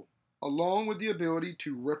plural, along with the ability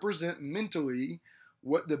to represent mentally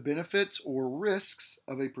what the benefits or risks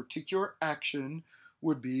of a particular action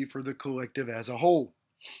would be for the collective as a whole.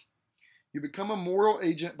 You become a moral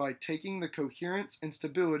agent by taking the coherence and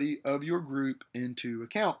stability of your group into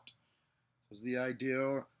account. This is the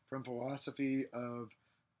idea from philosophy of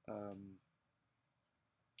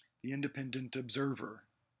the independent observer.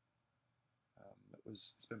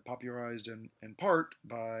 It's been popularized in part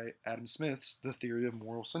by Adam Smith's The Theory of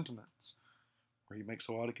Moral Sentiments, where he makes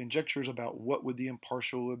a lot of conjectures about what would the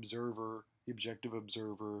impartial observer, the objective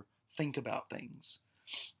observer, think about things.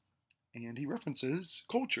 And he references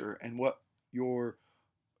culture and what your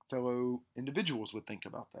fellow individuals would think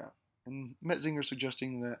about that. And Metzinger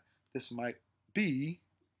suggesting that this might be,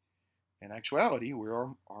 in actuality, where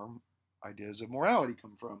our ideas of morality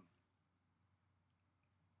come from.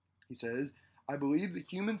 He says, I believe the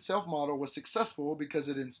human self-model was successful because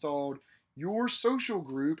it installed your social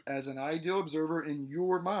group as an ideal observer in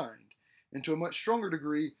your mind. And to a much stronger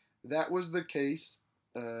degree, that was the case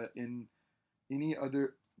in any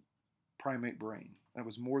other primate brain. That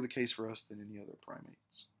was more the case for us than any other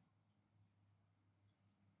primates.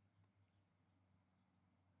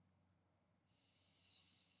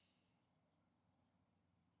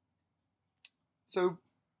 So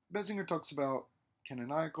Metzinger talks about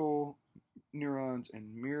canonical neurons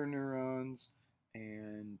and mirror neurons,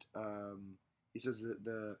 and he says that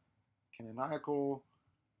the canonical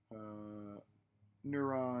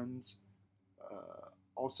neurons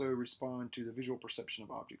also respond to the visual perception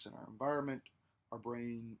of objects in our environment. Our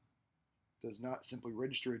brain does not simply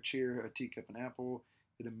register a chair, a teacup, an apple.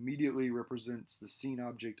 It immediately represents the seen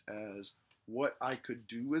object as what I could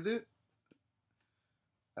do with it,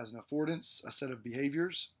 as an affordance, a set of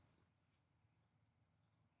behaviors.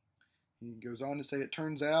 He goes on to say, it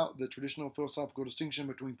turns out the traditional philosophical distinction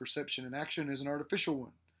between perception and action is an artificial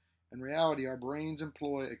one. In reality, our brains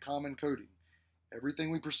employ a common coding. Everything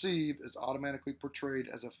we perceive is automatically portrayed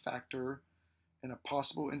as a factor in a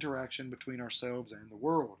possible interaction between ourselves and the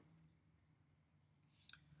world.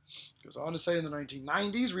 Goes on to say, in the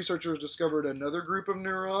 1990s, researchers discovered another group of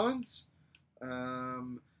neurons.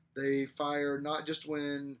 They fire not just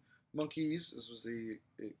when monkeys, this was the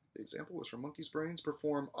example, was from monkeys' brains,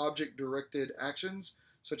 perform object-directed actions,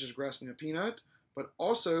 such as grasping a peanut, but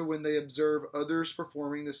also when they observe others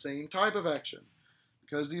performing the same type of action.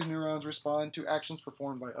 Because these neurons respond to actions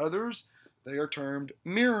performed by others, they are termed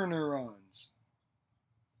mirror neurons.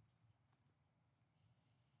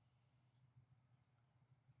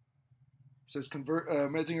 Says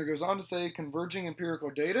Metzinger goes on to say, converging empirical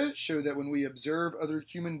data show that when we observe other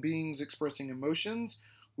human beings expressing emotions,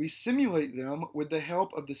 we simulate them with the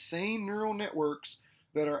help of the same neural networks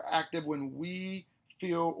that are active when we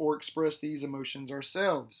feel or express these emotions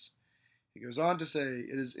ourselves. He goes on to say,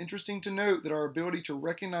 it is interesting to note that our ability to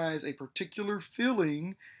recognize a particular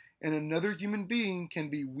feeling in another human being can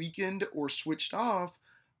be weakened or switched off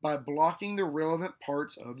by blocking the relevant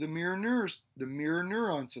parts of the mirror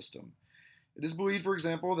neuron system. It is believed, for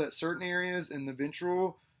example, that certain areas in the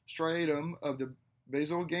ventral striatum of the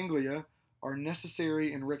basal ganglia are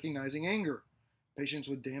necessary in recognizing anger. Patients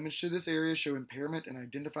with damage to this area show impairment in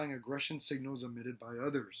identifying aggression signals emitted by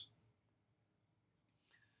others.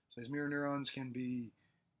 So these mirror neurons can be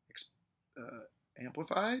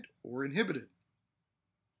amplified or inhibited.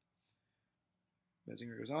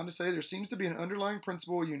 Metzinger goes on to say, there seems to be an underlying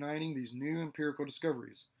principle uniting these new empirical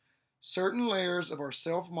discoveries. Certain layers of our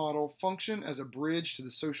self-model function as a bridge to the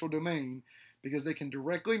social domain because they can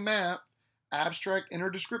directly map abstract inner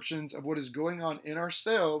descriptions of what is going on in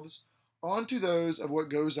ourselves onto those of what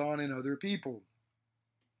goes on in other people.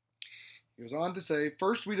 He goes on to say,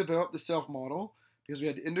 first we developed the self-model because we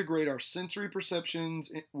had to integrate our sensory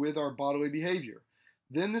perceptions with our bodily behavior.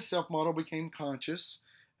 Then the self-model became conscious,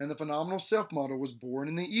 and the phenomenal self-model was born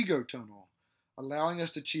in the ego tunnel, allowing us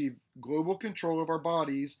to achieve global control of our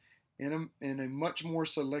bodies in a much more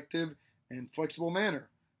selective and flexible manner.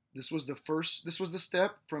 This was the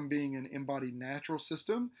step from being an embodied natural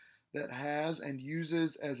system that has and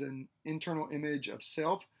uses as an internal image of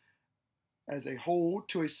self as a whole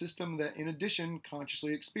to a system that in addition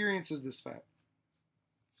consciously experiences this fact.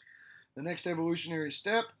 The next evolutionary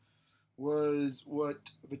step was what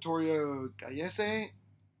Vittorio Gagliese,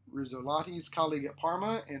 Rizzolatti's colleague at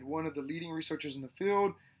Parma and one of the leading researchers in the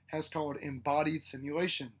field, has called embodied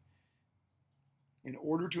simulation. In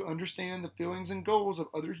order to understand the feelings and goals of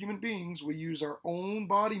other human beings, we use our own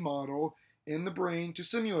body model in the brain to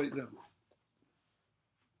simulate them.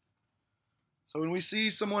 So when we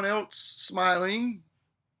see someone else smiling,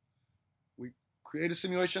 we create a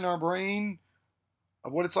simulation in our brain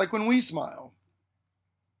of what it's like when we smile.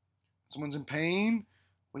 When someone's in pain,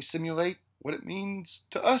 we simulate what it means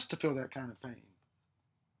to us to feel that kind of pain.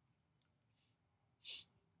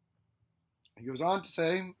 Metzinger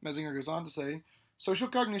goes on to say, social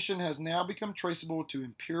cognition has now become traceable to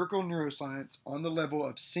empirical neuroscience on the level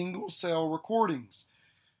of single-cell recordings,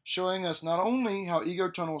 showing us not only how ego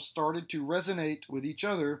tunnels started to resonate with each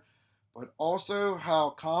other, but also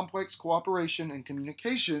how complex cooperation and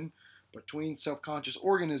communication between self-conscious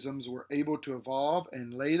organisms were able to evolve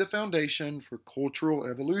and lay the foundation for cultural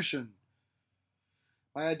evolution.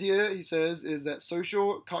 My idea, he says, is that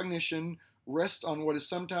social cognition rests on what is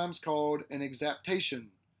sometimes called an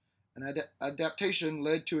exaptation. An adaptation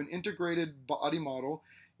led to an integrated body model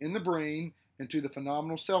in the brain and to the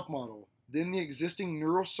phenomenal self model. Then the existing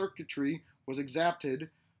neural circuitry was exapted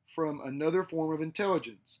from another form of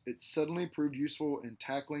intelligence. It suddenly proved useful in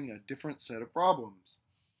tackling a different set of problems.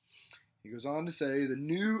 He goes on to say, the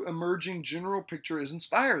new emerging general picture is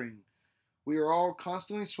inspiring. We are all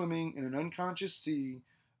constantly swimming in an unconscious sea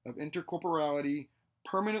of intercorporality,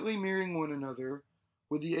 permanently mirroring one another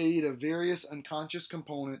with the aid of various unconscious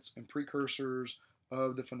components and precursors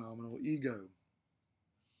of the phenomenal ego.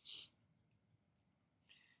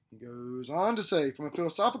 He Goes on to say, from a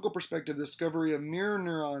philosophical perspective, the discovery of mirror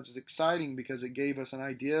neurons is exciting because it gave us an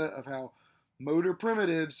idea of how motor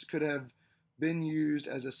primitives could have been used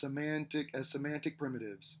as semantic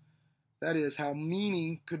primitives. That is, how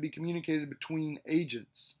meaning could be communicated between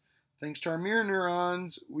agents. Thanks to our mirror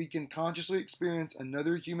neurons, we can consciously experience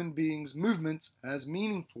another human being's movements as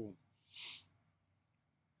meaningful.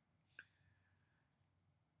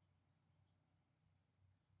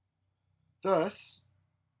 Thus,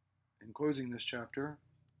 in closing this chapter,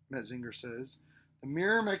 Metzinger says, the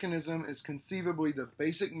mirror mechanism is conceivably the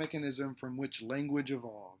basic mechanism from which language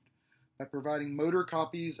evolved. By providing motor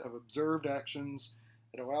copies of observed actions,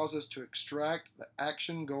 it allows us to extract the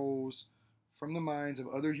action goals from the minds of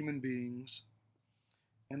other human beings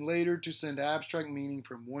and later to send abstract meaning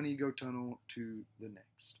from one ego tunnel to the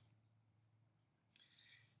next.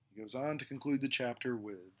 He goes on to conclude the chapter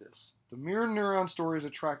with this. The mirror neuron story is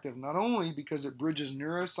attractive not only because it bridges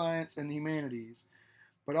neuroscience and the humanities,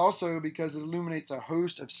 but also because it illuminates a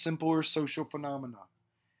host of simpler social phenomena.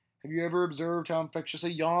 Have you ever observed how infectious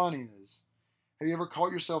a yawn is? Have you ever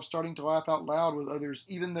caught yourself starting to laugh out loud with others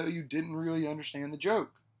even though you didn't really understand the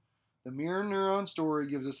joke? The mirror neuron story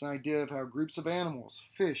gives us an idea of how groups of animals,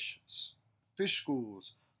 fish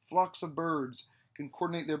schools, flocks of birds, can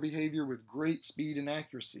coordinate their behavior with great speed and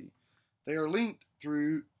accuracy. They are linked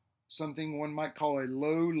through something one might call a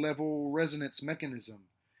low-level resonance mechanism.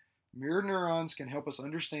 Mirror neurons can help us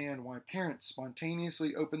understand why parents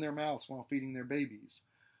spontaneously open their mouths while feeding their babies,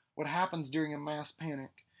 what happens during a mass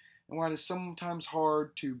panic, and why it is sometimes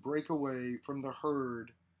hard to break away from the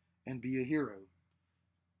herd and be a hero.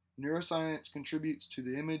 Neuroscience contributes to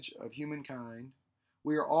the image of humankind.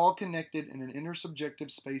 We are all connected in an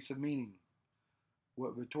intersubjective space of meaning,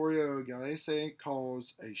 what Vittorio Gagliese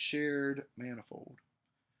calls a shared manifold.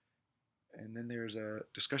 And then there's a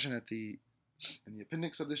discussion in the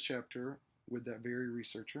appendix of this chapter with that very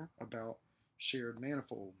researcher about shared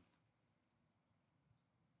manifold.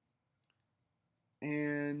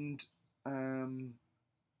 And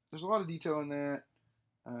there's a lot of detail in that.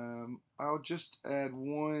 I'll just add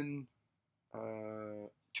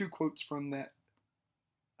two quotes from that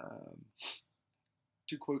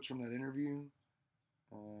interview.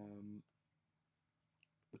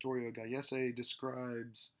 Vittorio Gagliese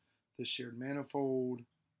describes the shared manifold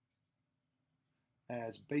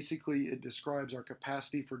as basically it describes our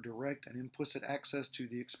capacity for direct and implicit access to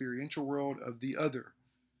the experiential world of the other.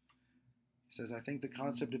 He says, I think the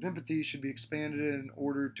concept of empathy should be expanded in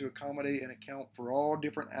order to accommodate and account for all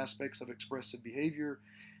different aspects of expressive behavior,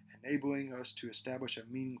 enabling us to establish a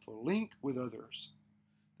meaningful link with others.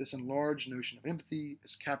 This enlarged notion of empathy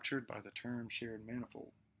is captured by the term shared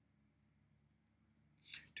manifold.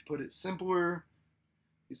 To put it simpler,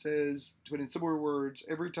 he says, to put in simpler words,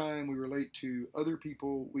 every time we relate to other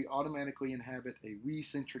people, we automatically inhabit a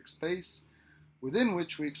we-centric space within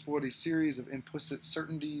which we exploit a series of implicit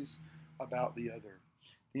certainties about the other.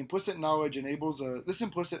 This implicit knowledge enables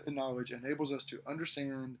us to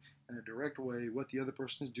understand in a direct way what the other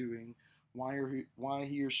person is doing, why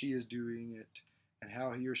he or she is doing it, and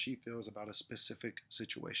how he or she feels about a specific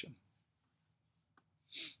situation.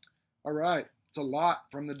 All right, it's a lot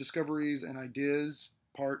from the discoveries and ideas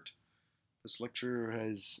part. This lecture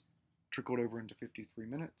has trickled over into 53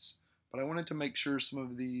 minutes, but I wanted to make sure some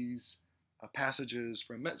of these passages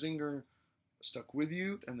from Metzinger stuck with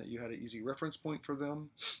you and that you had an easy reference point for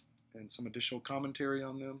them and some additional commentary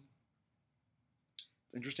on them.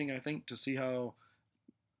 It's interesting, I think, to see how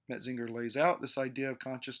Metzinger lays out this idea of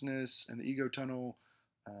consciousness and the ego tunnel,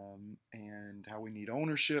 and how we need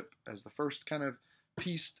ownership as the first kind of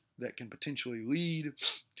piece that can potentially lead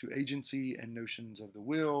to agency and notions of the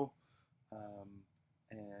will,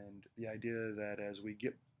 and the idea that as we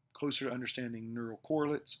get closer to understanding neural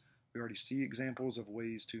correlates, we already see examples of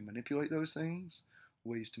ways to manipulate those things,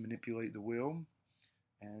 ways to manipulate the will.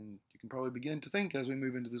 And you can probably begin to think, as we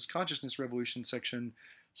move into this consciousness revolution section,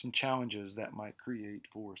 some challenges that might create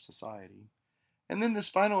for society. And then this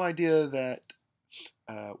final idea that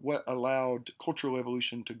what allowed cultural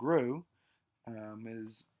evolution to grow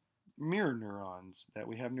is mirror neurons, that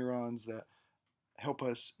we have neurons that help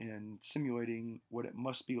us in simulating what it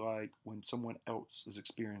must be like when someone else is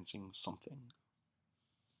experiencing something.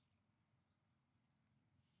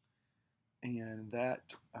 And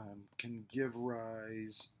that can give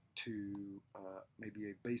rise to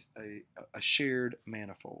maybe a shared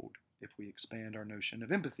manifold if we expand our notion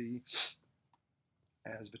of empathy,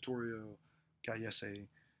 as Vittorio Gagliese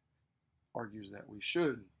argues that we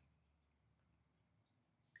should.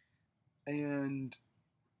 And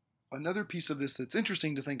another piece of this that's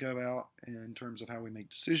interesting to think about in terms of how we make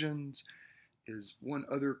decisions is one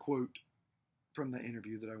other quote from the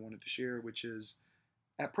interview that I wanted to share, which is,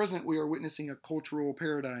 "At present, we are witnessing a cultural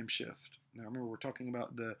paradigm shift." Now, remember, we're talking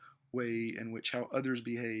about the way in which how others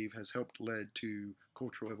behave has helped lead to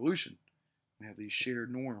cultural evolution. We have these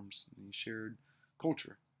shared norms, these shared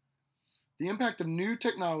culture. The impact of new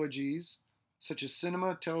technologies such as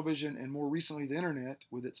cinema, television, and more recently the internet,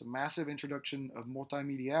 with its massive introduction of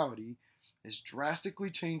multimediality, is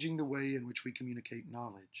drastically changing the way in which we communicate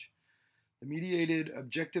knowledge. The mediated,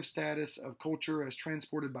 objective status of culture as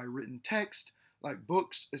transported by written text, like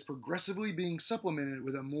books, is progressively being supplemented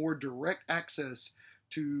with a more direct access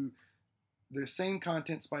to the same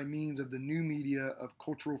contents by means of the new media of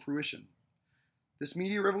cultural fruition. This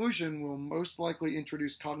media revolution will most likely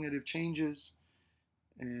introduce cognitive changes,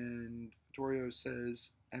 and Vittorio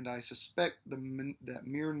says, and I suspect that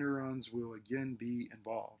mirror neurons will again be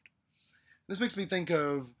involved. This makes me think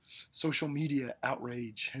of social media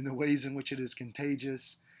outrage and the ways in which it is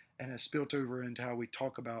contagious and has spilt over into how we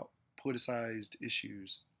talk about politicized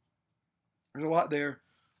issues. There's a lot there.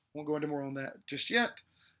 Won't go into more on that just yet.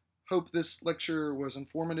 Hope this lecture was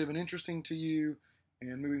informative and interesting to you.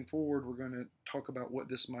 And moving forward, we're going to talk about what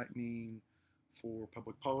this might mean for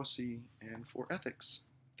public policy and for ethics.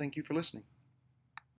 Thank you for listening.